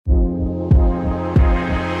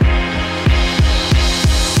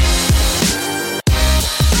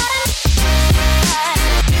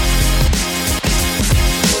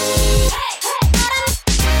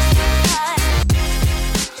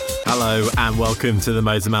And welcome to the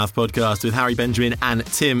Motormouth podcast with Harry Benjamin and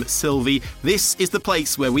Tim Sylvie. This is the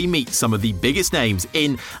place where we meet some of the biggest names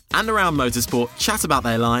in and around motorsport, chat about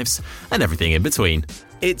their lives and everything in between.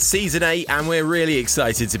 It's Season 8 and we're really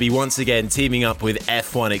excited to be once again teaming up with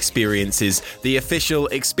F1 Experiences, the official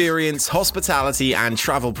experience, hospitality and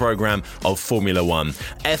travel program of Formula One.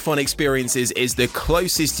 F1 Experiences is the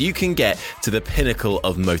closest you can get to the pinnacle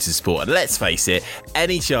of motorsport. And let's face it,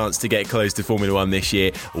 any chance to get close to Formula One this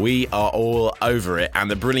year, we are all over it.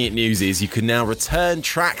 And the brilliant news is you can now return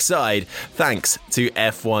trackside thanks to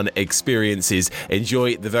F1 Experiences.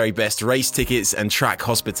 Enjoy the very best race tickets and track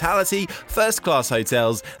hospitality, first class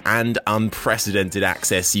hotels, and unprecedented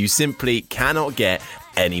access you simply cannot get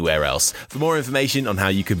anywhere else. For more information on how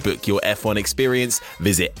you can book your F1 experience,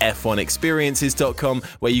 visit f1experiences.com,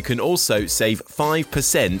 where you can also save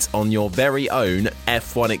 5% on your very own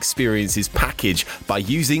F1 Experiences package by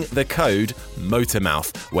using the code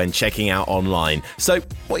MOTORMOUTH when checking out online. So,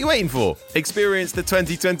 what are you waiting for? Experience the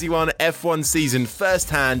 2021 F1 season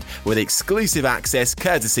firsthand with exclusive access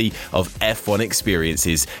courtesy of F1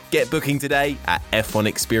 Experiences. Get booking today at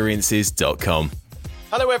f1experiences.com.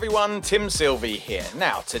 Hello everyone, Tim Sylvie here.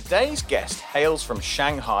 Now, today's guest hails from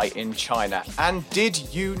Shanghai in China. And did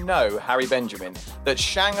you know, Harry Benjamin, that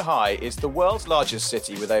Shanghai is the world's largest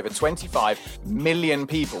city with over 25 million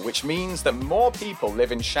people, which means that more people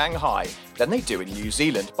live in Shanghai than they do in New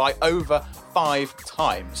Zealand by over 5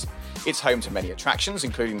 times. It's home to many attractions,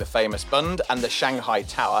 including the famous Bund and the Shanghai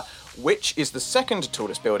Tower, which is the second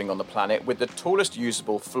tallest building on the planet with the tallest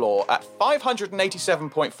usable floor at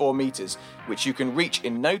 587.4 metres, which you can reach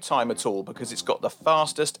in no time at all because it's got the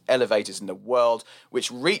fastest elevators in the world, which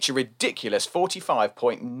reach a ridiculous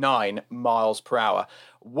 45.9 miles per hour.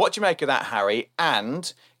 What do you make of that, Harry?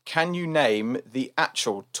 And can you name the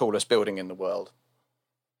actual tallest building in the world?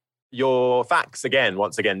 Your facts again,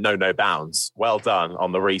 once again, no bounds. Well done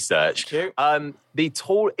on the research. Thank you. The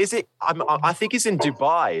tall is it? I think it's in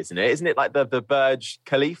Dubai, isn't it? Isn't it like the Burj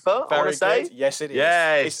Khalifa? I want to say. Yes, it is.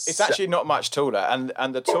 Yes. It's actually not much taller,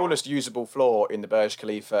 and the tallest usable floor in the Burj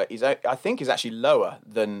Khalifa is actually lower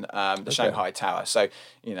than the Shanghai Tower. So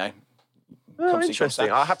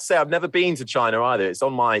Interesting. I have to say, I've never been to China either. It's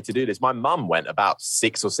on my to-do list. My mum went about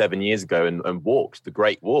 6 or 7 years ago and walked the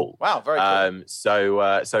Great Wall. Wow, very cool.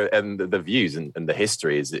 So the views and the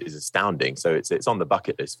history is astounding. So it's on the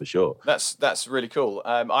bucket list for sure. That's really cool.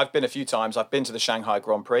 I've been a few times. I've been to the Shanghai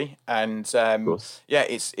Grand Prix, and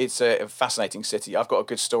it's a fascinating city. I've got a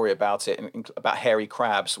good story about it, about hairy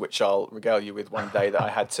crabs, which I'll regale you with one day that I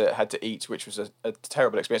had to eat, which was a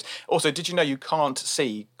terrible experience. Also, did you know you can't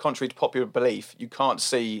see, contrary to popular belief, you can't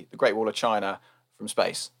see the Great Wall of China from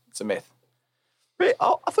space? It's a myth. Really?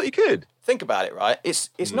 Oh, I thought you could. Think about it, right? It's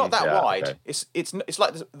not that wide. Okay. It's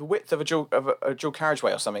like the width of a dual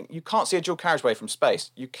carriageway or something. You can't see a dual carriageway from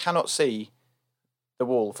space. You cannot see the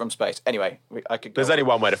wall from space. Anyway, I could. There's only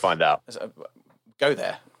one way to find out. Go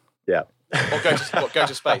there. Yeah. Or go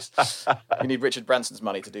to space. You need Richard Branson's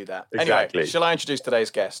money to do that. Exactly. Anyway, shall I introduce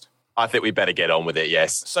today's guest? I think we better get on with it,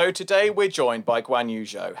 yes. So today we're joined by Guanyu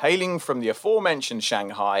Zhou. Hailing from the aforementioned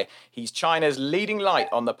Shanghai, he's China's leading light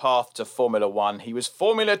on the path to Formula One. He was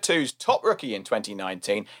Formula 2's top rookie in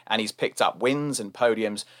 2019, and he's picked up wins and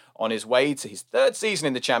podiums on his way to his 3rd season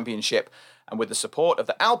in the championship. And with the support of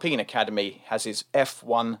the Alpine Academy, has his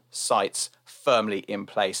F1 sights firmly in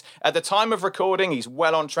place. At the time of recording, he's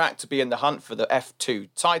well on track to be in the hunt for the F2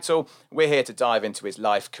 title. We're here to dive into his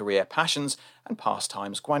life, career, passions and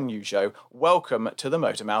pastimes. Guanyu Zhou, welcome to the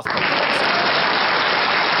Motormouth podcast.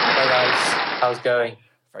 Hey guys, how's it going?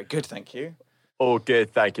 Very good, thank you. All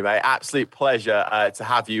good, thank you, mate. Absolute pleasure to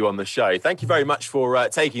have you on the show. Thank you very much for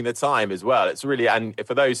taking the time as well. It's really, and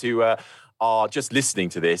for those who are just listening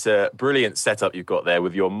to this, a brilliant setup you've got there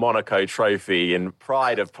with your Monaco trophy and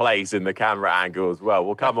pride of place in the camera angle as well.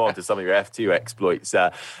 We'll come on to some of your F2 exploits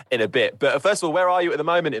in a bit. But first of all, where are you at the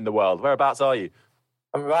moment in the world? Whereabouts are you?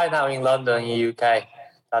 I'm right now in London, in UK.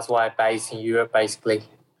 That's why I'm based in Europe, basically.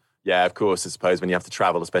 Yeah, of course, I suppose when you have to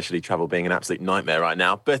travel, especially travel being an absolute nightmare right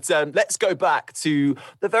now. But let's go back to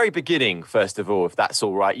the very beginning, first of all, if that's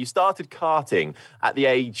all right. You started karting at the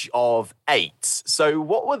age of 8. So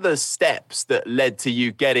what were the steps that led to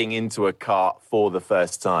you getting into a kart for the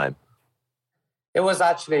first time? It was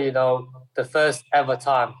actually, the first ever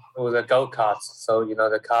time. It was a go-kart, so,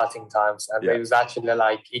 the karting times. And It was actually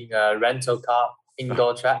like in a rental car,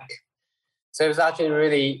 indoor track. So it was actually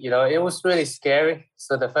really, it was really scary.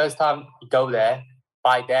 So the first time you go there,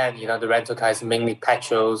 by then, the rental car is mainly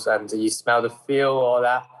petrols and you smell the fuel, all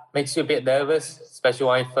that. Makes you a bit nervous, especially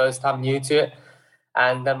when you're first time new to it.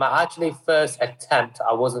 And my actually first attempt,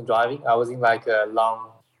 I wasn't driving. I was in like a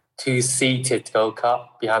long two-seated go-kart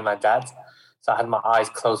behind my dad. So I had my eyes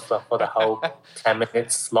closed for the whole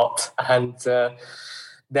 10-minute slot. And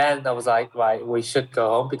then I was like, right, we should go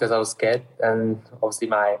home because I was scared. And obviously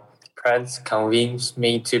my parents convinced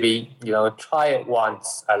me to try it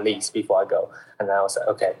once at least before I go. And then I was like,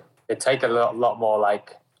 okay, it take a lot more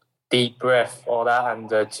like deep breath, all that, and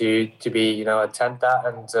to be, attempt that.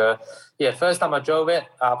 And first time I drove it,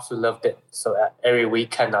 I absolutely loved it. So every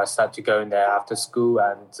weekend I started to go in there after school.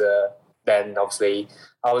 And then obviously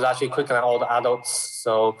I was actually quicker than all the adults.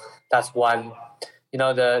 So that's when,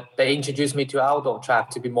 they introduced me to outdoor track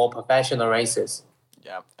to be more professional races.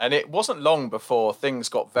 Yeah, and it wasn't long before things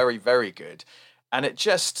got very, very good. And at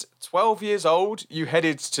just 12 years old, you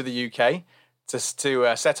headed to the UK to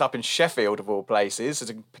set up in Sheffield, of all places,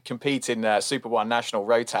 to compete in Super One National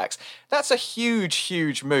Road Tax. That's a huge,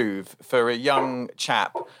 huge move for a young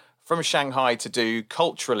chap from Shanghai to do,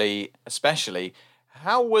 culturally especially.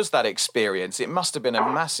 How was that experience? It must have been a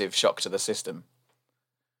massive shock to the system.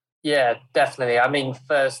 Yeah, definitely. I mean,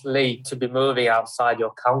 firstly, to be moving outside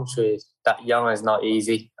your country that young is not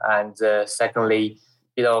easy. And secondly,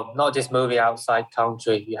 not just moving outside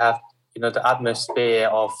country, you have, the atmosphere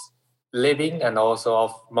of living and also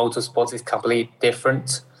of motorsports is completely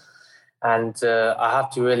different. And I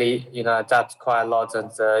have to really, adapt quite a lot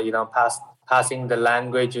and, passing the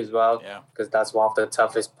language as well, because that's one of the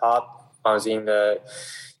toughest part. I was in the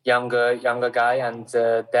younger guy, and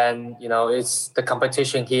then it's the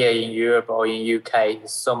competition here in Europe or in UK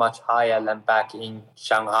is so much higher than back in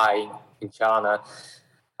Shanghai in China,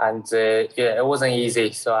 and it wasn't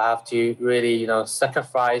easy. So I have to really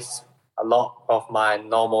sacrifice a lot of my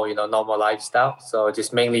normal lifestyle. So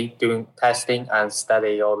just mainly doing testing and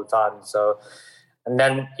study all the time. So and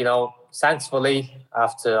then thankfully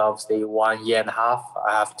after obviously 1.5 years, I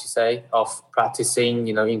have to say, of practicing,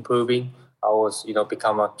 improving, I was,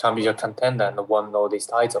 become a championship contender and won all these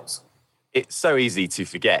titles. It's so easy to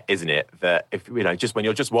forget, isn't it? That if, just when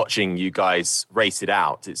you're just watching you guys race it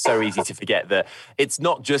out, it's so easy to forget that it's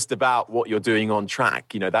not just about what you're doing on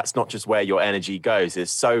track. That's not just where your energy goes.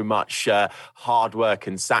 There's so much hard work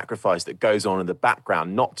and sacrifice that goes on in the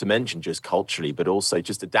background, not to mention just culturally, but also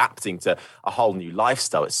just adapting to a whole new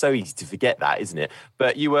lifestyle. It's so easy to forget that, isn't it?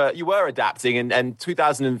 But you were adapting, and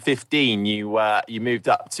 2015, you moved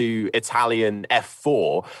up to Italian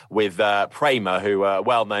F4 with Prema, who are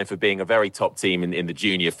well known for being a very top team in the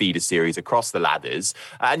junior feeder series across the ladders,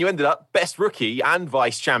 and you ended up best rookie and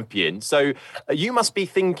vice champion. So you must be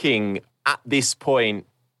thinking at this point,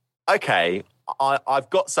 okay, I've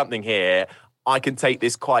got something here, I can take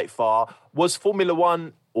this quite far. Was Formula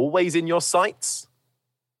One always in your sights?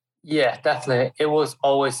 Yeah, definitely. It was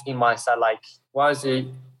always in my sight. Like, when I was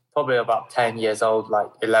probably about 10 years old,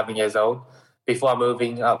 like 11 years old, before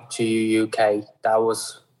moving up to UK, that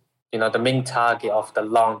was the main target of the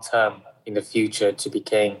long term in the future to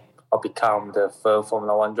become the first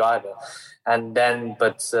Formula One driver. And then,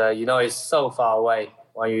 but it's so far away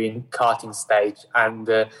when you're in karting stage. And,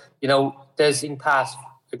 there's in past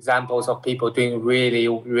examples of people doing really,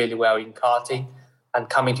 really well in karting and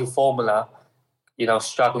coming to Formula,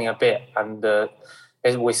 struggling a bit. And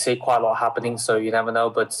we see quite a lot happening, so you never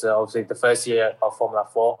know. But obviously the first year of Formula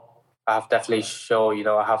 4, I have definitely shown,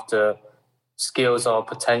 I have the skills or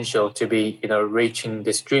potential to be, reaching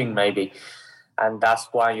this dream maybe. And that's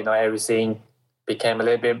why, everything became a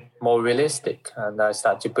little bit more realistic. And I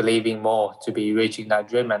started believing more to be reaching that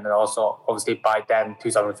dream. And then also, obviously, by then,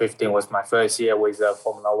 2015 was my first year with the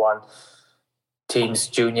Formula One team's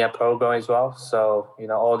junior program as well. So,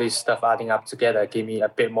 all this stuff adding up together gave me a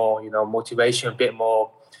bit more, motivation, a bit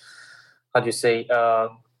more,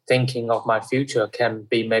 thinking of my future can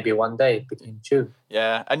be maybe one day became true.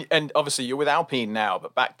 Yeah, and obviously you're with Alpine now,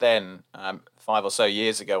 but back then, 5 or so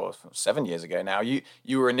years ago, or 7 years ago now, you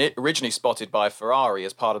were originally spotted by Ferrari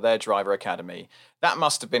as part of their driver academy. That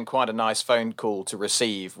must have been quite a nice phone call to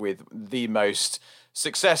receive, with the most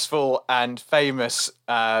successful and famous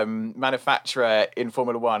manufacturer in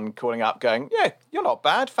Formula One calling up going, yeah, you're not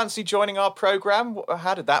bad, fancy joining our program.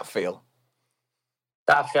 How did that feel?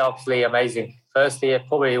 That felt absolutely amazing. Firstly, it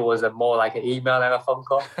probably was more like an email than a phone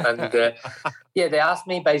call. And they asked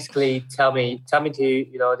me basically, tell me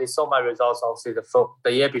to, they saw my results. Obviously,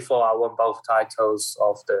 the year before I won both titles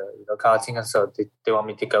of the karting, and so they want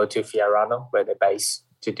me to go to Fiorano, where they're based,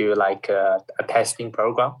 to do like a testing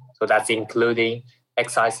program. So that's including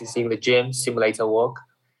exercises in the gym, simulator work,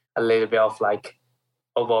 a little bit of like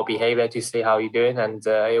overall behavior to see how you're doing, and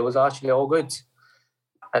it was actually all good.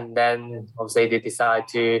 And then obviously they decided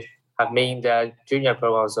to have me in their junior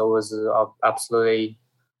program, so I was absolutely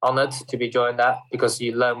honored to be joined that, because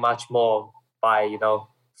you learn much more by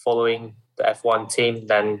following the F1 team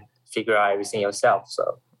than figure out everything yourself.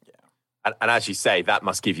 So. And as you say, that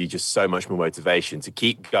must give you just so much more motivation to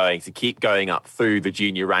keep going up through the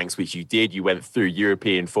junior ranks, which you did. You went through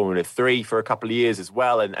European Formula 3 for a couple of years as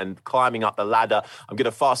well, and climbing up the ladder. I'm going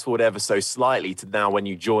to fast forward ever so slightly to now when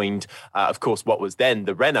you joined, of course, what was then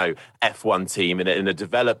the Renault F1 team in a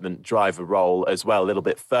development driver role as well, a little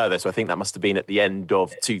bit further. So I think that must have been at the end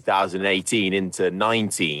of 2018 into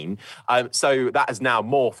 19. So that has now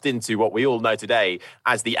morphed into what we all know today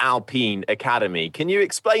as the Alpine Academy. Can you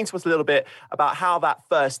explain to us a little bit about how that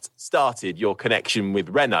first started, your connection with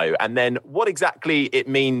Renault, and then what exactly it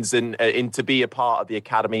means in to be a part of the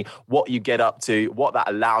academy, what you get up to, what that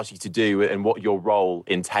allows you to do, and what your role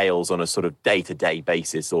entails on a sort of day-to-day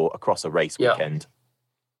basis or across a race weekend?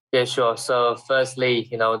 Yeah, sure. So firstly,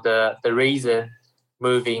 the reason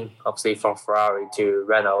moving obviously from Ferrari to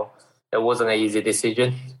Renault, it wasn't an easy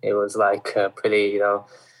decision. It was like pretty,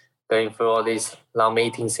 going through all these long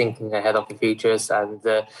meetings, thinking ahead of the futures, and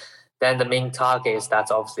then the main target is that's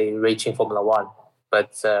obviously reaching Formula One.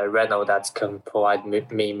 But Renault that can provide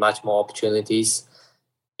me much more opportunities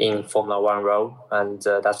in Formula One role, and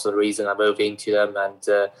that's the reason I moved into them.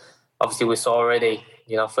 And obviously we saw already,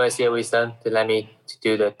 first year with them, they let me to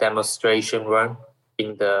do the demonstration run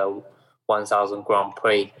in the 1000 Grand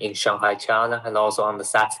Prix in Shanghai, China, and also on the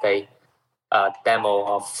Saturday, demo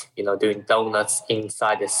of doing donuts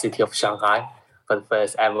inside the city of Shanghai for the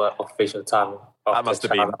first ever official time. That must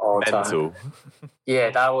have been mental.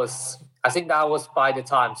 Yeah, I think that was by the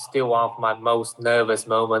time still one of my most nervous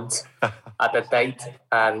moments at the date.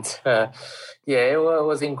 And it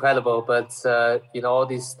was incredible. But, all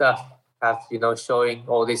this stuff have, showing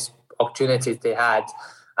all these opportunities they had.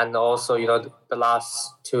 And also, the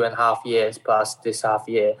last 2.5 years plus this half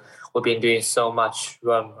year, we've been doing so much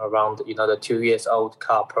run around, the 2 years old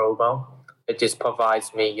car program. It just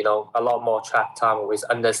provides me, a lot more track time with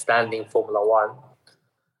understanding Formula One.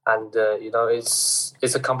 And,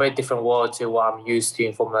 it's a completely different world to what I'm used to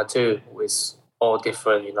in Formula 2 with all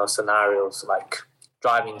different, scenarios like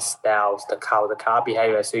driving styles, the car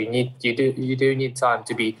behavior. So you do need time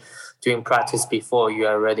to be doing practice before you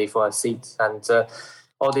are ready for a seat. And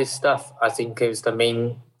all this stuff, I think, is the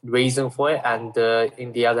main reason for it. And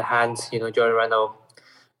in the other hand, joining Renault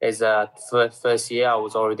is first year I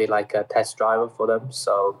was already like a test driver for them.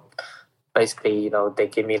 So basically, they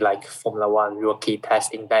give me like Formula One rookie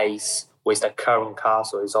testing days with the current car.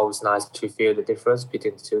 So it's always nice to feel the difference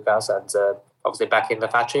between the two cars. And obviously back in the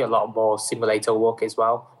factory, a lot more simulator work as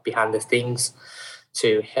well behind the scenes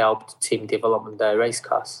to help the team develop their race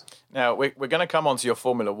cars. Now, we're going to come on to your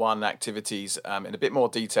Formula One activities in a bit more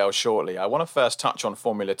detail shortly. I want to first touch on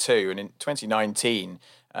Formula 2. And in 2019,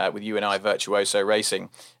 with you and I, Virtuoso Racing,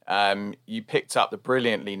 you picked up the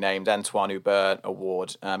brilliantly named Antoine Hubert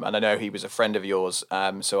Award. And I know he was a friend of yours,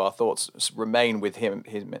 so our thoughts remain with him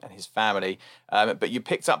and his family. But you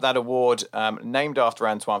picked up that award named after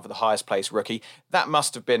Antoine for the highest placed rookie. That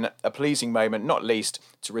must have been a pleasing moment, not least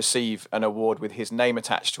to receive an award with his name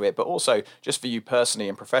attached to it, but also just for you personally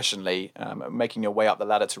and professionally, making your way up the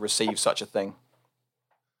ladder to receive such a thing.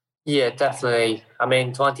 Yeah, definitely. I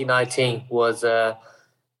mean, 2019 was a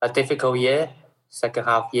difficult year, second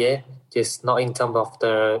half year, just not in terms of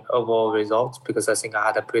the overall results, because I think I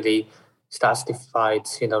had a pretty satisfied,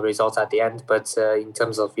 results at the end. But in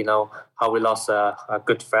terms of, how we lost a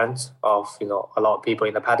good friend of, a lot of people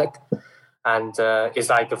in the paddock. And it's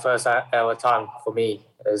like the first ever time for me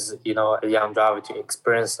as, a young driver to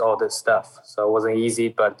experience all this stuff. So it wasn't easy,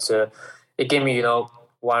 but it gave me,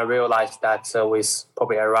 when I realized that with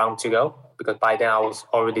probably a round to go, because by then I was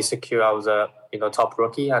already secure. I was a top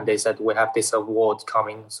rookie, and they said we have this award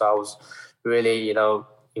coming. So I was really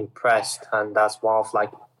impressed, and that's one of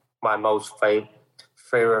like my most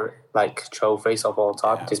favorite like trophies of all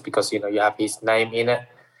time, just because you have his name in it.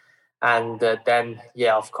 And then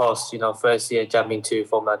of course first year jumping to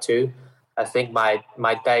Formula 2, I think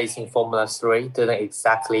my days in Formula 3 didn't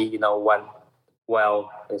exactly went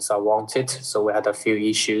well as I wanted. So we had a few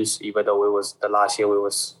issues, even though the last year we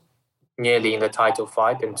was nearly in the title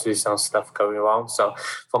fight and see some stuff going wrong. So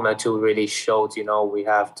Formula 2 really showed, we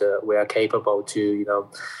are capable to,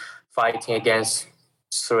 fighting against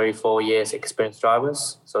 3-4 years experienced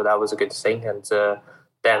drivers. So that was a good thing. And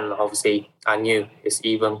then obviously I knew it's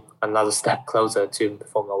even another step closer to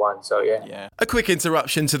Formula One. So yeah. A quick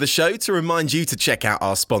interruption to the show to remind you to check out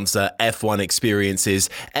our sponsor, F1 Experiences.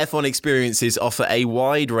 F1 Experiences offer a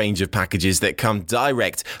wide range of packages that come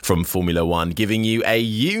direct from Formula One, giving you a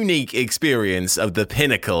unique experience of the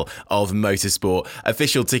pinnacle of motorsport.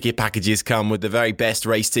 Official ticket packages come with the very best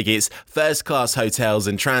race tickets, first-class hotels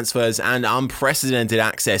and transfers, and unprecedented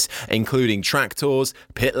access, including track tours,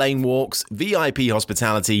 pit lane walks, VIP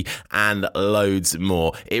hospitality, and loads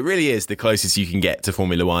more. It really is the closest you can get to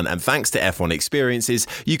Formula One, and thanks to F1 Experiences,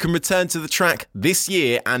 you can return to the track this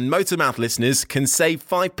year, and Motormouth listeners can save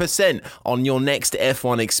 5% on your next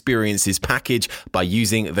F1 Experiences package by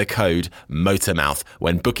using the code MOTORMOUTH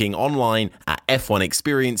when booking online at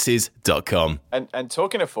f1experiences.com. And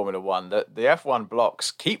talking of Formula One, the F1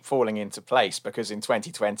 blocks keep falling into place because in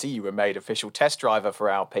 2020 you were made official test driver for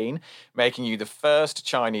Alpine, making you the first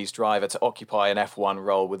Chinese driver to occupy an F1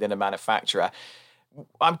 role within a manufacturer.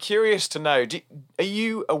 I'm curious to know, are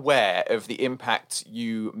you aware of the impact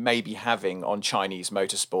you may be having on Chinese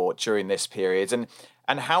motorsport during this period?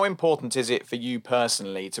 And how important is it for you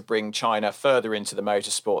personally to bring China further into the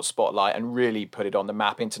motorsport spotlight and really put it on the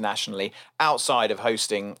map internationally, outside of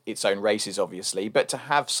hosting its own races, obviously, but to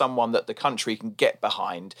have someone that the country can get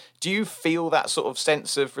behind? Do you feel that sort of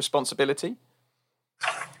sense of responsibility?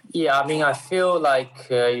 Yeah, I mean, I feel like,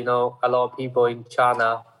 a lot of people in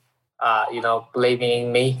China believing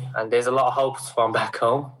in me, and there's a lot of hopes from back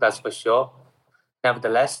home, that's for sure.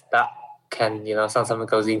 Nevertheless, that can, sometimes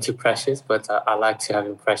goes into pressures, but I like to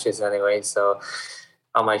have pressures anyway, so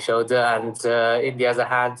on my shoulder. And in the other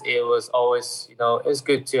hand, it was always, it's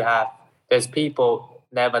good to have, there's people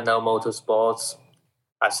never know motorsports,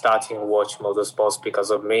 are starting to watch motorsports because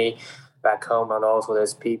of me back home, and also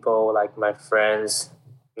there's people like my friends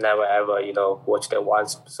never ever, watched it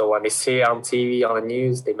once. So when they see it on TV, on the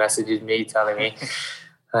news, they message me telling me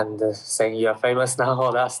and saying you're famous now,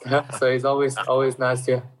 all that stuff. So it's always nice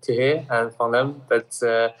to hear and from them. But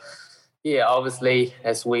obviously,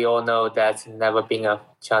 as we all know, that never been a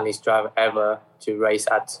Chinese driver ever to race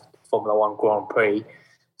at Formula One Grand Prix.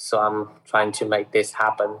 So I'm trying to make this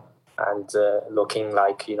happen. And looking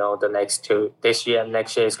like, this year and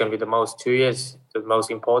next year is going to be the 2 years, the most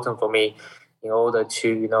important for me, in order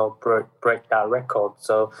to, break that record.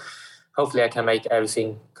 So hopefully I can make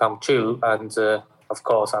everything come true. And of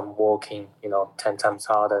course, I'm working, 10 times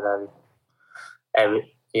harder than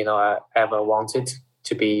I ever wanted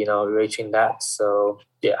to be, reaching that. So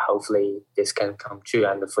yeah, hopefully this can come true.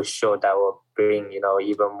 And for sure that will bring,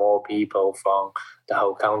 even more people from the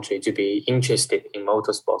whole country to be interested in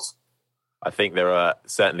motorsports. I think there are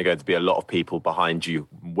certainly going to be a lot of people behind you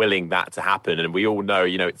willing that to happen. And we all know,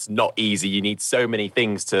 it's not easy. You need so many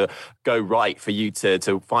things to go right for you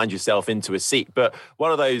to find yourself into a seat. But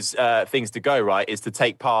one of those things to go right is to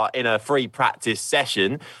take part in a free practice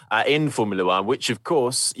session in Formula One, which, of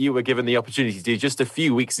course, you were given the opportunity to do just a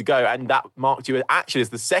few weeks ago. And that marked you actually as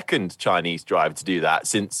the second Chinese driver to do that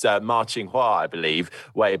since Ma Qinghua, I believe,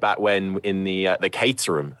 way back when in the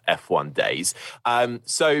Caterham F1 days.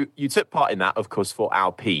 So you took part in that, of course, for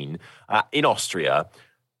Alpine in Austria.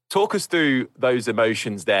 Talk us through those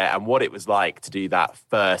emotions there and what it was like to do that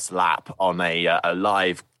first lap on a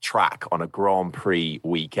live track on a Grand Prix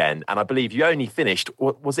weekend. And I believe you only finished,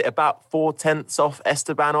 was it about 0.4 off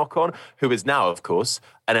Esteban Ocon, who is now, of course,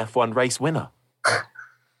 an F1 race winner?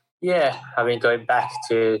 Yeah, I mean, going back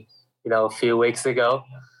to, a few weeks ago,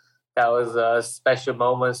 that was a special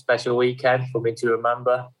moment, special weekend for me to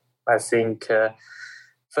remember. I think...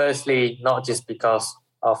 firstly, not just because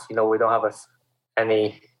of, we don't have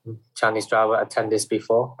any Chinese driver attend this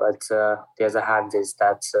before, but the other hand is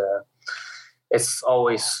that it's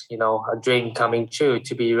always, a dream coming true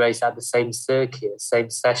to be raced at the same circuit, same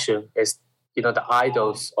session. It's, the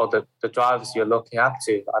idols or the drivers you're looking up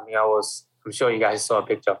to. I mean, I'm sure you guys saw a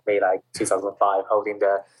picture of me like 2005 holding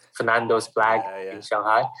the Fernando's flag in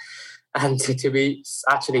Shanghai. And to be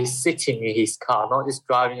actually sitting in his car, not just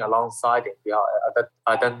driving alongside him.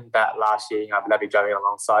 I've done that last year in Abu Dhabi, driving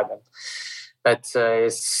alongside him. But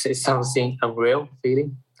it's something unreal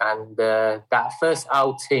feeling. And that first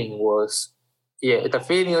outing was, the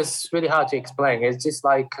feeling was really hard to explain. It's just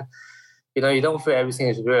like, you don't feel everything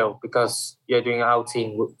is real because you're doing an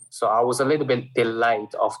outing. So I was a little bit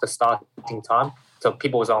delayed of the starting time. So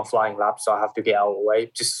people was on flying laps, so I have to get out of the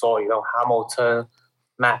way. Just saw, Hamilton,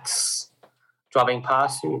 Max driving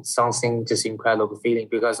past you. It's something just incredible feeling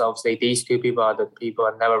because obviously these two people are the people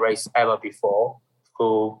I never raced ever before,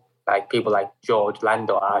 who like people like George,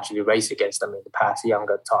 Lando, I actually raced against them in the past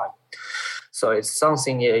younger time. So it's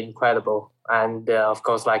something incredible. And of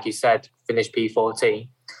course, like you said, finished P14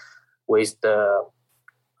 with the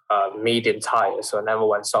medium tires, so I never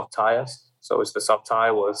went soft tires. So it's the soft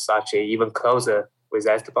tire was actually even closer with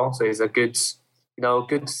Esteban. So it's a good,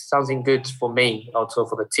 something good for me, also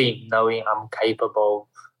for the team, knowing I'm capable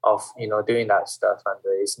of, doing that stuff. And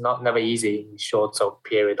it's never easy in short of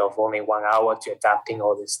period of only 1 hour to adapting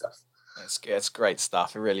all this stuff. It's great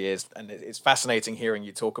stuff. It really is. And it's fascinating hearing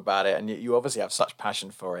you talk about it. And you obviously have such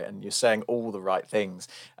passion for it and you're saying all the right things.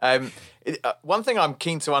 One thing I'm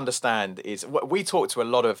keen to understand is we talk to a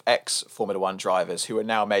lot of ex-Formula One drivers who are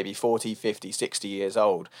now maybe 40, 50, 60 years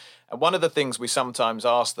old. And one of the things we sometimes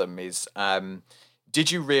ask them is, did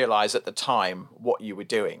you realise at the time what you were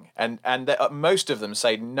doing? And most of them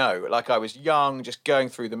say no. Like, I was young, just going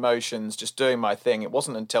through the motions, just doing my thing. It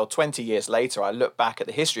wasn't until 20 years later I look back at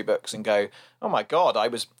the history books and go, oh my God, I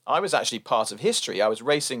was actually part of history. I was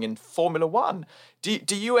racing in Formula One.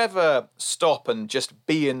 Do you ever stop and just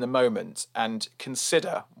be in the moment and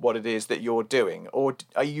consider what it is that you're doing? Or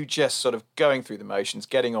are you just sort of going through the motions,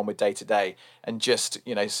 getting on with day to day and just,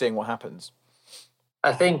 seeing what happens?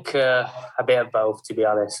 I think a bit of both, to be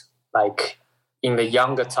honest. Like in the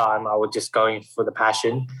younger time, I was just going for the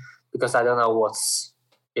passion because I don't know what's,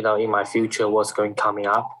 in my future, what's coming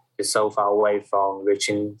up. It's so far away from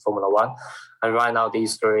reaching Formula One. And right now,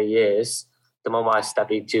 these 3 years, the moment I step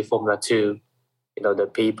into Formula 2, the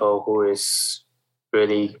people who is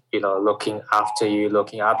really, looking after you,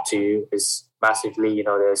 looking up to you is massively,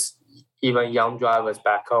 there's even young drivers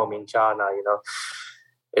back home in China,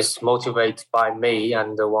 is motivated by me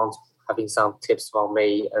and they want having some tips from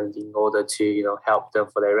me and in order to, help them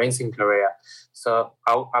for their racing career. So,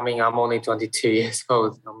 I'm only 22 years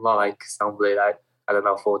old. I'm not like somebody like,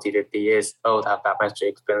 40, 50 years old, have that much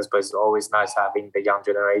experience, but it's always nice having the young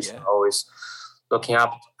generation always looking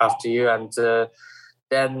up after you. And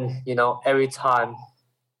then, every time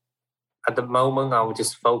at the moment, I will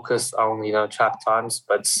just focus on, track times,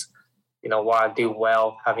 but what I did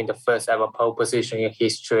well, having the first ever pole position in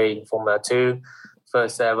history in Formula 2,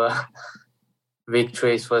 first ever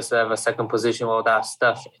victories, first ever second position, all that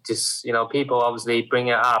stuff. It just, people obviously bring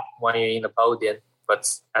it up when you're in the podium,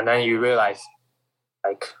 and then you realize,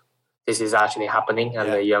 like, this is actually happening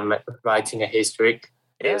and you're writing a history.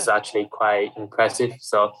 It's actually quite impressive.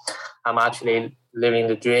 So I'm actually living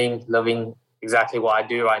the dream, loving exactly what I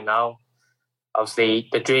do right now. Obviously,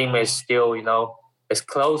 the dream is still, it's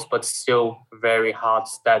close, but still very hard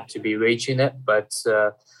step to be reaching it. But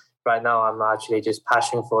right now, I'm actually just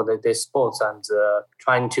passionate for this sport and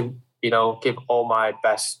trying to, give all my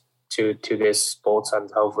best to this sport, and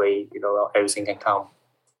hopefully, everything can come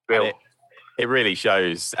real. It really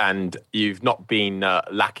shows, and you've not been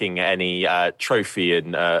lacking any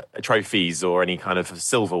trophies or any kind of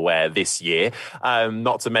silverware this year.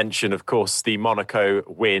 Not to mention, of course, the Monaco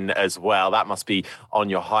win as well. That must be on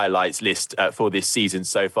your highlights list for this season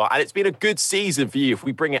so far. And it's been a good season for you if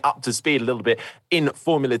we bring it up to speed a little bit in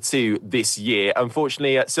Formula 2 this year.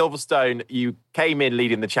 Unfortunately, at Silverstone, you came in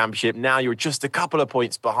leading the championship. Now you're just a couple of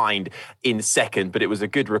points behind in second, but it was a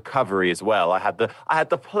good recovery as well. I had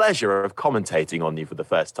the pleasure of commentating on you for the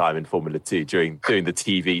first time in Formula 2 doing the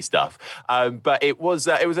TV stuff. But it was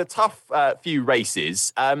a tough few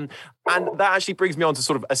races. And that actually brings me on to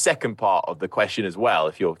sort of a second part of the question as well,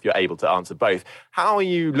 if you're able to answer both. How are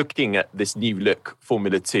you looking at this new look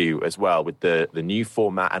Formula 2 as well, with the new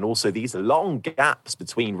format and also these long gaps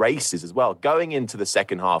between races as well? Going into the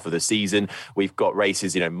second half of the season, we've got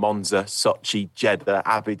races, Monza, Sochi, Jeddah,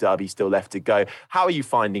 Abu Dhabi still left to go. How are you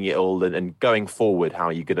finding it all? And going forward, how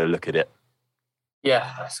are you going to look at it?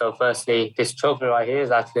 Yeah, so firstly, this trophy right here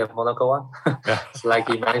is actually a Monaco one, like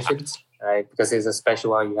you mentioned, right? Because it's a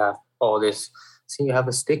special one. You have all this. See, you have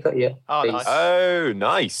a sticker here. Oh, nice. Oh,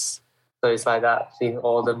 nice. So it's like that, seeing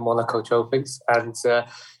all the Monaco trophies. And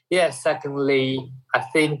secondly, I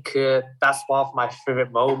think that's one of my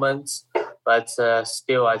favorite moments. But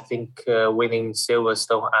still, I think winning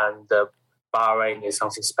Silverstone and Bahrain is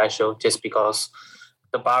something special, just because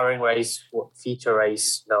the Bahrain race, feature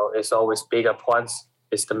race, it's always bigger points.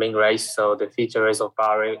 It's the main race. So the feature race of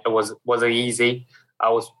Bahrain, it wasn't easy. I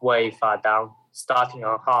was way far down, starting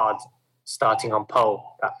on hard, starting on pole.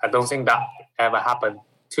 I don't think that ever happened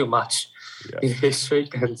too much in history.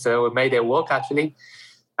 And so we made it work, actually.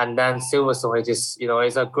 And then Silverstone is just,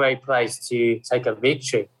 it's a great place to take a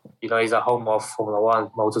victory. It's a home of Formula One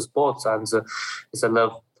motorsports. And it's a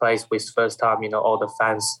love place with first time, all the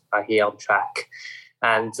fans are here on track.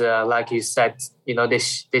 And like you said,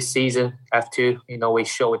 this season, F2, we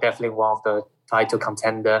show definitely one of the title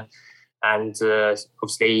contender. And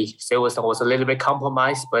obviously, Silverstone was a little bit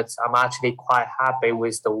compromised, but I'm actually quite happy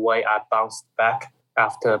with the way I bounced back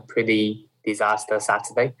after a pretty disaster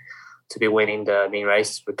Saturday. to be winning the main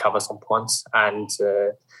race, recover some points. And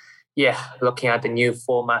looking at the new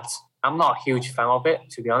format, I'm not a huge fan of it,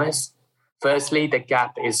 to be honest. Firstly, the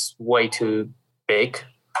gap is way too big.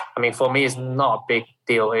 I mean, for me, it's not a big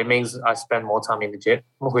deal. It means I spend more time in the gym,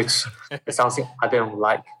 which is something I don't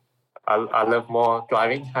like. I love more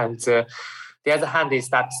driving. And the other hand is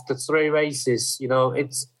that the 3 races,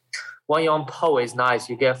 it's when you're on pole is nice.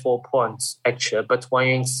 You get 4 points extra. But when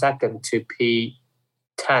you're in second to P10,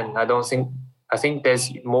 I think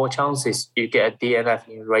there's more chances you get a DNF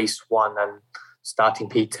in race 1 and starting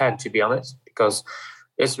P10, to be honest, because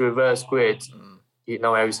it's reverse grid.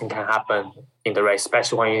 Everything can happen in the race,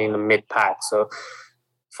 especially when you're in the mid pack. So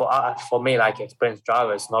for me, like experienced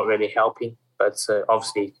driver, it's not really helping. But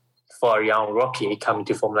obviously, for a young rookie coming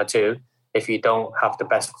to Formula 2, if you don't have the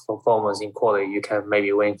best performance in quality, you can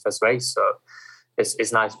maybe win first race. So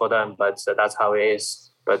it's nice for them, but that's how it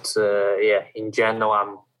is. But in general,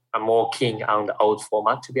 I'm more keen on the old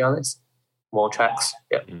format, to be honest. More tracks.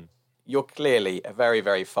 Yeah. You're clearly a very,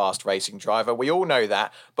 very fast racing driver. We all know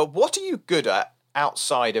that. But what are you good at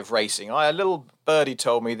outside of racing? A little birdie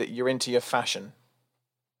told me that you're into your fashion.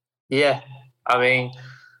 Yeah. I mean,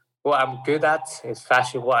 what I'm good at is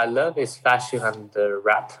fashion. What I love is fashion and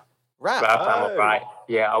rap. Rap? I'm alright.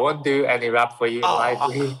 Yeah, I won't do any rap for you.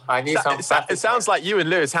 I need some practice. It sounds like you and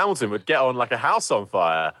Lewis Hamilton would get on like a house on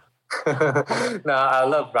fire. No, I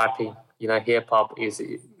love rapping. Hip hop is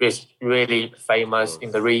really famous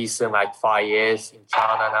in the recent 5 years in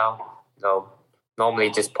China now.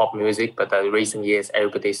 Normally just pop music, but the recent years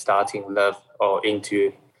everybody's starting love or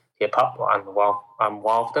into hip hop, and I'm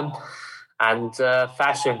one of them. And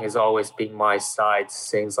fashion has always been my side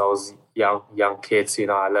since I was young kids.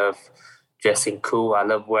 I love dressing cool. I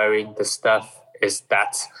love wearing the stuff. It's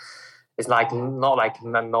like not like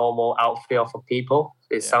a normal outfit for people.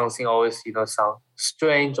 It's something always, sound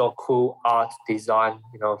strange or cool art design,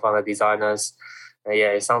 from the designers.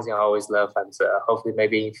 It's something I always love. And hopefully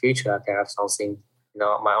maybe in future I can have something,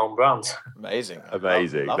 my own brand. Amazing.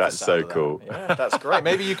 Love that's so cool. Yeah, that's great.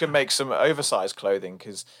 Maybe you can make some oversized clothing,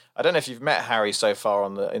 because I don't know if you've met Harry so far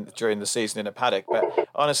during the season in a paddock, but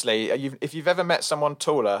honestly, if you've ever met someone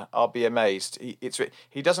taller, I'll be amazed.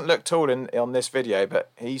 He doesn't look tall on this video,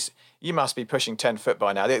 but you must be pushing 10 foot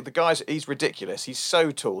by now. The guy's, he's ridiculous. He's so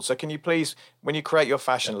tall. So can you please, when you create your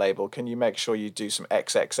fashion label, can you make sure you do some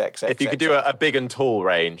XXXX? If you could do a big and tall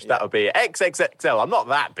range, that would be XXXL. I'm not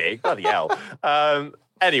that big, bloody hell.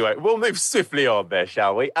 Anyway, we'll move swiftly on there,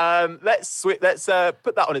 shall we? Let's put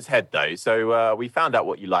that on its head, though. So we found out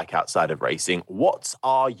what you like outside of racing. What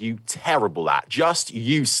are you terrible at? Just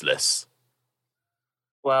useless?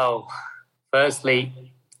 Well,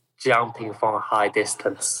 firstly, jumping from a high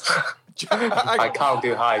distance. I can't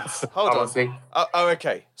do heights. Hold honestly. on.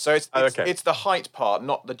 Okay. So it's the height part,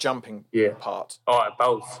 not the jumping part. Oh,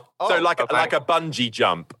 both. So like a bungee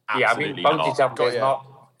jump. Absolutely bungee jump is not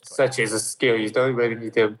such as a skill. You don't really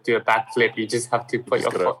need to do a backflip. You just have to put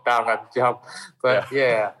your foot down and jump. But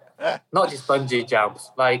not just bungee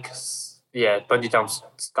jumps. Bungee jumps,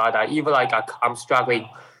 skydive. Even I'm struggling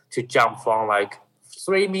to jump from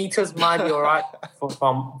 3 meters. Might be all right.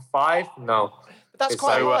 From 5, no. That's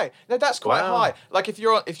quite high. No, that's quite high. Like if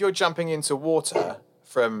you're jumping into water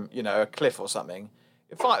from a cliff or something,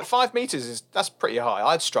 5 meters that's pretty high.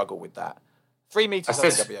 I'd struggle with that. 3 meters, I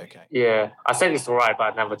think I'd be okay. Yeah, I said it's all right,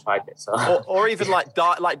 but I never tried it. So. Or even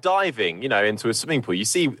diving, into a swimming pool. You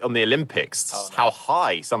see on the Olympics how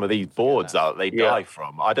high some of these boards are they dive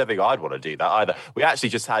from. I don't think I'd want to do that either. We actually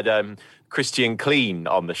just had Christian Clean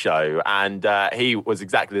on the show, and he was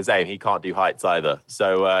exactly the same. He can't do heights either.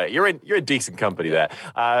 So you're in decent company there.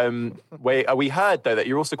 We heard though that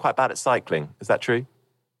you're also quite bad at cycling. Is that true?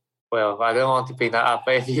 Well, I don't want to bring that up,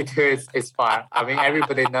 but if you do, it's fine. I mean,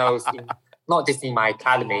 everybody knows. Not just in my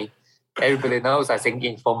academy, everybody knows. I think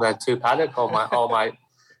in Formula 2 paddock, all my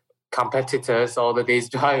competitors, all of these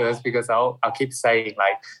drivers, because I'll keep saying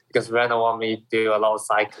because Renault want me to do a lot of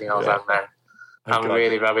cycling. I was like, man, I'm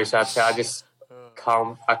really rubbish at it. I just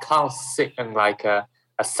can't sit in a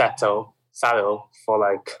saddle for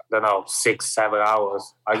I don't know 6-7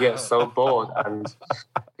 hours. I get so bored, and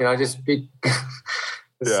just be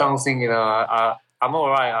something. I'm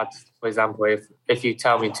all right at, for example, if you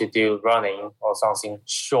tell me to do running or something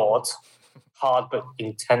short, hard but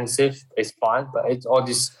intensive, it's fine. But it's all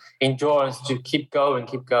this endurance to keep going,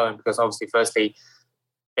 because obviously, firstly,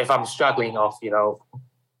 if I'm struggling off,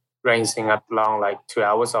 racing at long 2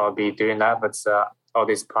 hours, I'll be doing that. But all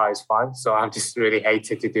this part is fine. So I'm just really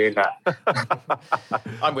hated to doing that.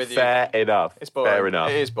 I'm with you. Fair enough. It's boring. Fair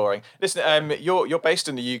enough. It is boring. Listen, you're based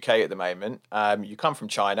in the UK at the moment. You come from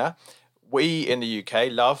China. We in the UK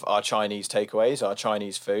love our Chinese takeaways, our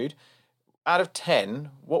Chinese food. Out of 10,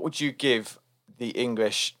 what would you give the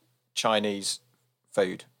English Chinese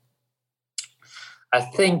food? I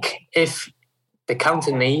think if the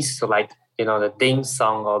Cantonese, so like, the dim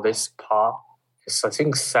sum or this part, is I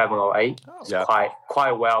think 7 or 8. Oh, It's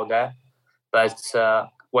quite well there. But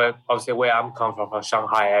where I'm come from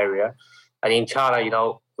Shanghai area, and in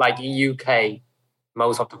China, like in UK,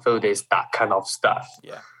 most of the food is that kind of stuff.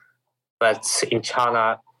 Yeah. But in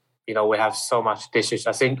China, we have so much dishes.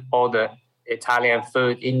 I think all the Italian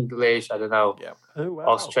food, English, I don't know,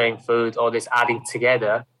 Australian food, all this adding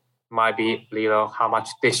together might be, how much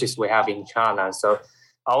dishes we have in China. So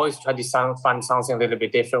I always try to find something a little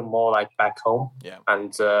bit different, more like back home. Yeah.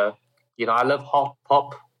 And, I love hot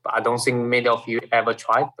pot, but I don't think many of you ever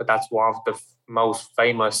tried, but that's one of the most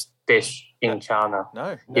famous dish in China.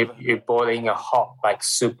 No. You're boiling a hot, like,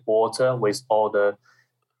 soup water with all the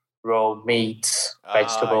raw meat,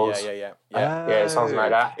 vegetables. Yeah, something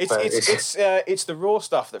like that. It's the raw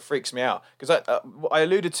stuff that freaks me out, because I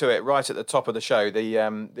alluded to it right at the top of the show.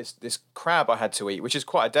 The this crab I had to eat, which is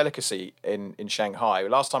quite a delicacy in Shanghai.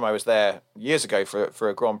 Last time I was there years ago for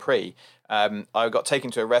a Grand Prix, I got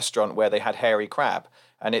taken to a restaurant where they had hairy crab,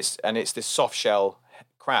 and it's this soft shell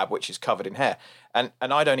crab which is covered in hair. And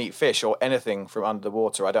I don't eat fish or anything from under the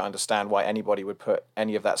water. I don't understand why anybody would put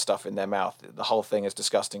any of that stuff in their mouth. The whole thing is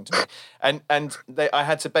disgusting to me. And I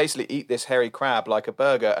had to basically eat this hairy crab like a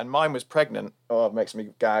burger, and mine was pregnant. Oh, it makes me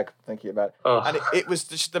gag thinking about it. Oh. And it was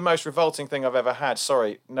just the most revolting thing I've ever had.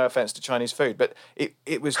 Sorry, no offense to Chinese food, but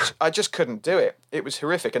it was, I just couldn't do it. It was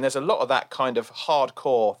horrific. And there's a lot of that kind of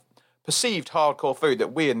perceived hardcore food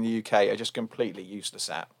that we in the UK are just completely useless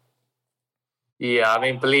at. Yeah, I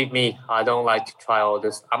mean, believe me, I don't like to try all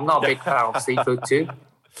this. I'm not a big fan of seafood too.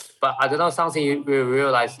 But I don't know, something you will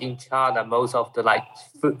realize in China, most of the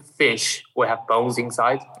fish will have bones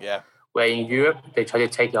inside. Yeah. Where in Europe, they try to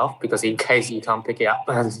take it off because in case you can't pick it up,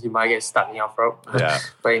 you might get stuck in your throat. Yeah.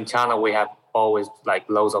 But in China, we have always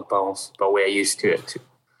loads of bones, but we're used to it too.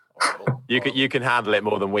 You can handle it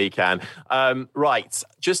more than we can. Right,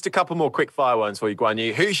 just a couple more quick fire ones for you,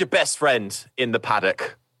 Guanyu. Who's your best friend in the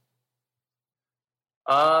paddock?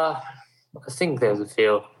 I think there's a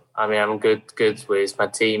few. I mean, I'm good with my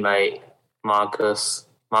teammate Marcus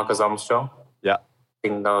Armstrong. Yeah, I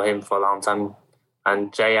think know him for a long time,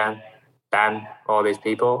 and Jayan, Dan, all these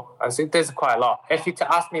people. I think there's quite a lot. If you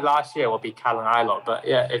asked me last year, it would be Callum Ilott, but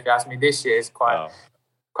yeah, if you ask me this year, it's quite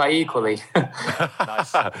equally.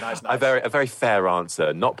 Nice. A very fair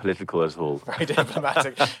answer, not political at all. Very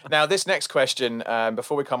diplomatic. Now, this next question,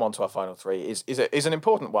 before we come on to our final three, is an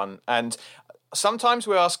important one, and sometimes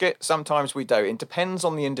we ask it, sometimes we don't. It depends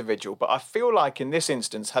on the individual. But I feel like in this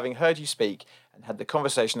instance, having heard you speak and had the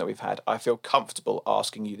conversation that we've had, I feel comfortable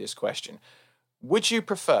asking you this question. Would you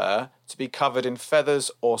prefer to be covered in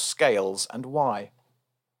feathers or scales, and why?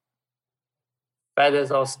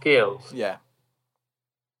 Feathers or scales? Yeah.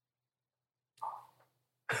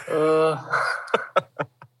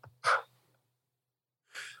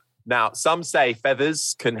 Now, some say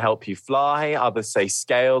feathers can help you fly. Others say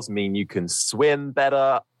scales mean you can swim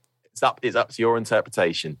better. It's up to your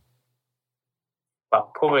interpretation.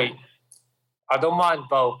 But probably, I don't mind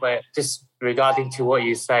both, but just regarding to what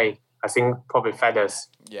you say, I think probably feathers.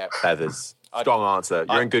 Yeah. Feathers. Strong answer.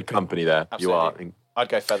 You're in good company there. Absolutely. You are. I'd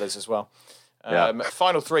go feathers as well.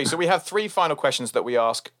 Final three. So we have three final questions that we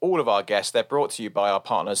ask all of our guests. They're brought to you by our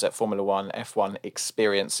partners at Formula One F1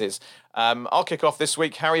 Experiences. I'll kick off this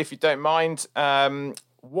week. Harry, if you don't mind,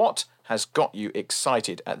 what has got you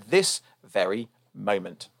excited at this very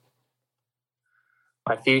moment?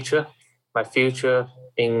 My future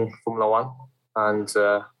in Formula One, and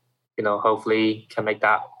hopefully can make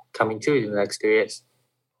that coming true in the next 2 years.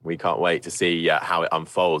 We can't wait to see how it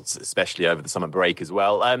unfolds, especially over the summer break as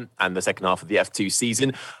well, and the second half of the F2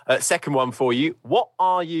 season. Second one for you. What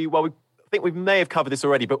are you, I think we may have covered this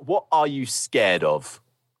already, but what are you scared of?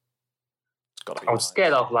 I'm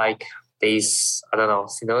scared of these, I don't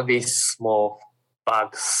know, these small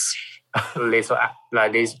bugs, little,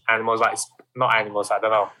 these animals, not animals, I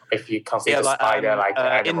don't know if you consider spider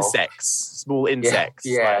animal. Insects, small insects,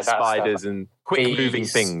 spiders and quick-moving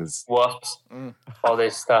things. Wasps, all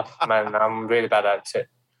this stuff, man, I'm really bad at it.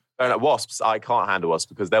 No, wasps, I can't handle wasps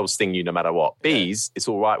because they'll sting you no matter what. Bees, it's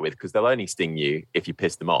all right with because they'll only sting you if you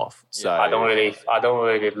piss them off. So I don't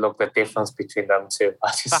really look the difference between them two.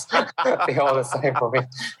 I just they're all the same for me.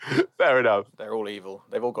 Fair enough. They're all evil.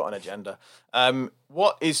 They've all got an agenda.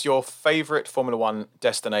 What is your favourite Formula One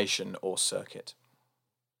destination or circuit?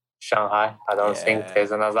 Shanghai. I don't think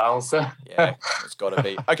there's another answer. Yeah, it's got to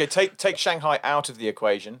be. Okay, take Shanghai out of the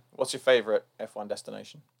equation. What's your favourite F1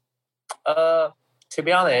 destination? To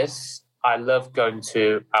be honest, I love going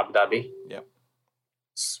to Abu Dhabi. Yeah.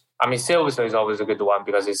 I mean, Silverstone is always a good one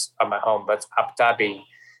because it's at my home, but Abu Dhabi,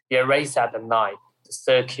 you race at the night, the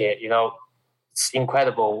circuit, it's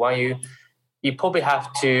incredible. When you probably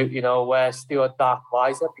have to, wear still a dark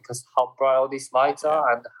visor because how bright all these lights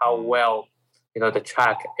are and how well, the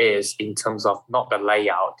track is in terms of not the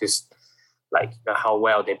layout, just like how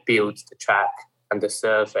well they build the track and the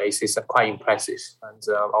surface is quite impressive. And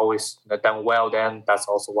always done well then. That's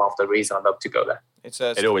also one of the reasons I love to go there.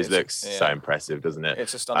 It always looks so impressive, doesn't it?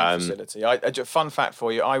 It's a stunning facility. Fun fact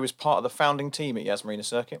for you, I was part of the founding team at Yas Marina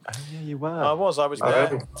Circuit. Oh, yeah, you were. I was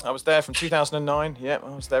there. Really? I was there from 2009. Yeah,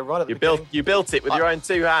 I was there right at the beginning. You built it with your own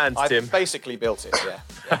two hands, Tim. I basically built it, yeah.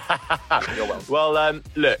 You're welcome. Well,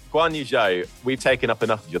 look, Guanyu Zhou, we've taken up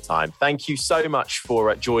enough of your time. Thank you so much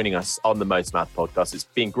for joining us on the Motormouth podcast. It's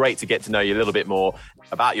been great to get to know you a little bit more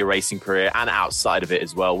about your racing career and outside of it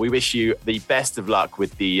as well. We wish you the best of luck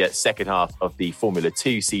with the second half of the Formula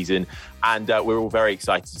 2 season. And we're all very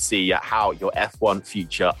excited to see how your F1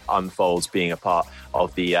 future unfolds being a part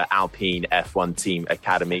of the Alpine F1 Team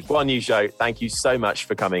Academy. Guanyu Zhou, thank you so much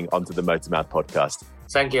for coming onto the Motormouth podcast.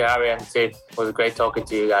 Thank you, Harry and Tim. It was great talking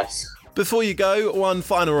to you guys. Before you go, one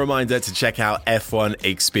final reminder to check out F1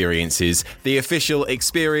 Experiences, the official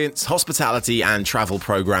experience, hospitality and travel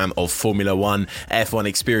program of Formula One. F1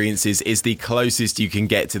 Experiences is the closest you can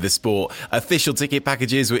get to the sport. Official ticket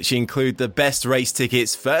packages which include the best race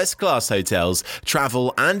tickets, first-class hotels,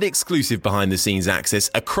 travel and exclusive behind-the-scenes access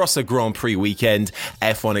across a Grand Prix weekend.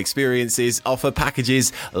 F1 Experiences offer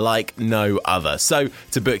packages like no other. So,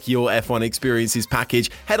 to book your F1 Experiences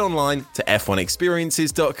package, head online to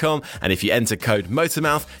f1experiences.com. And if you enter code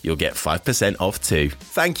Motormouth, you'll get 5% off too.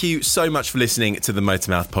 Thank you so much for listening to the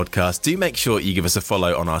Motormouth podcast. Do make sure you give us a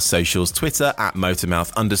follow on our socials, Twitter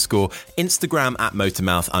 @Motormouth_, Instagram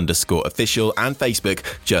 @Motormouth_official, and Facebook.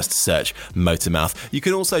 Just search Motormouth. You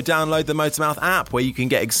can also download the Motormouth app where you can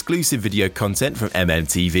get exclusive video content from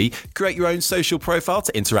MMTV, create your own social profile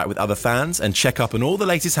to interact with other fans, and check up on all the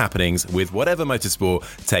latest happenings with whatever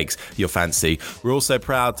motorsport takes your fancy. We're also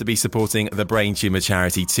proud to be supporting the Brain Tumour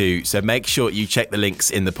charity too. So make sure you check the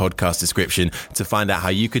links in the podcast description to find out how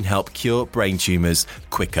you can help cure brain tumours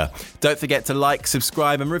quicker. Don't forget to like,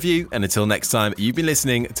 subscribe and review. And until next time, you've been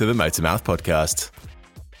listening to the Motormouth podcast.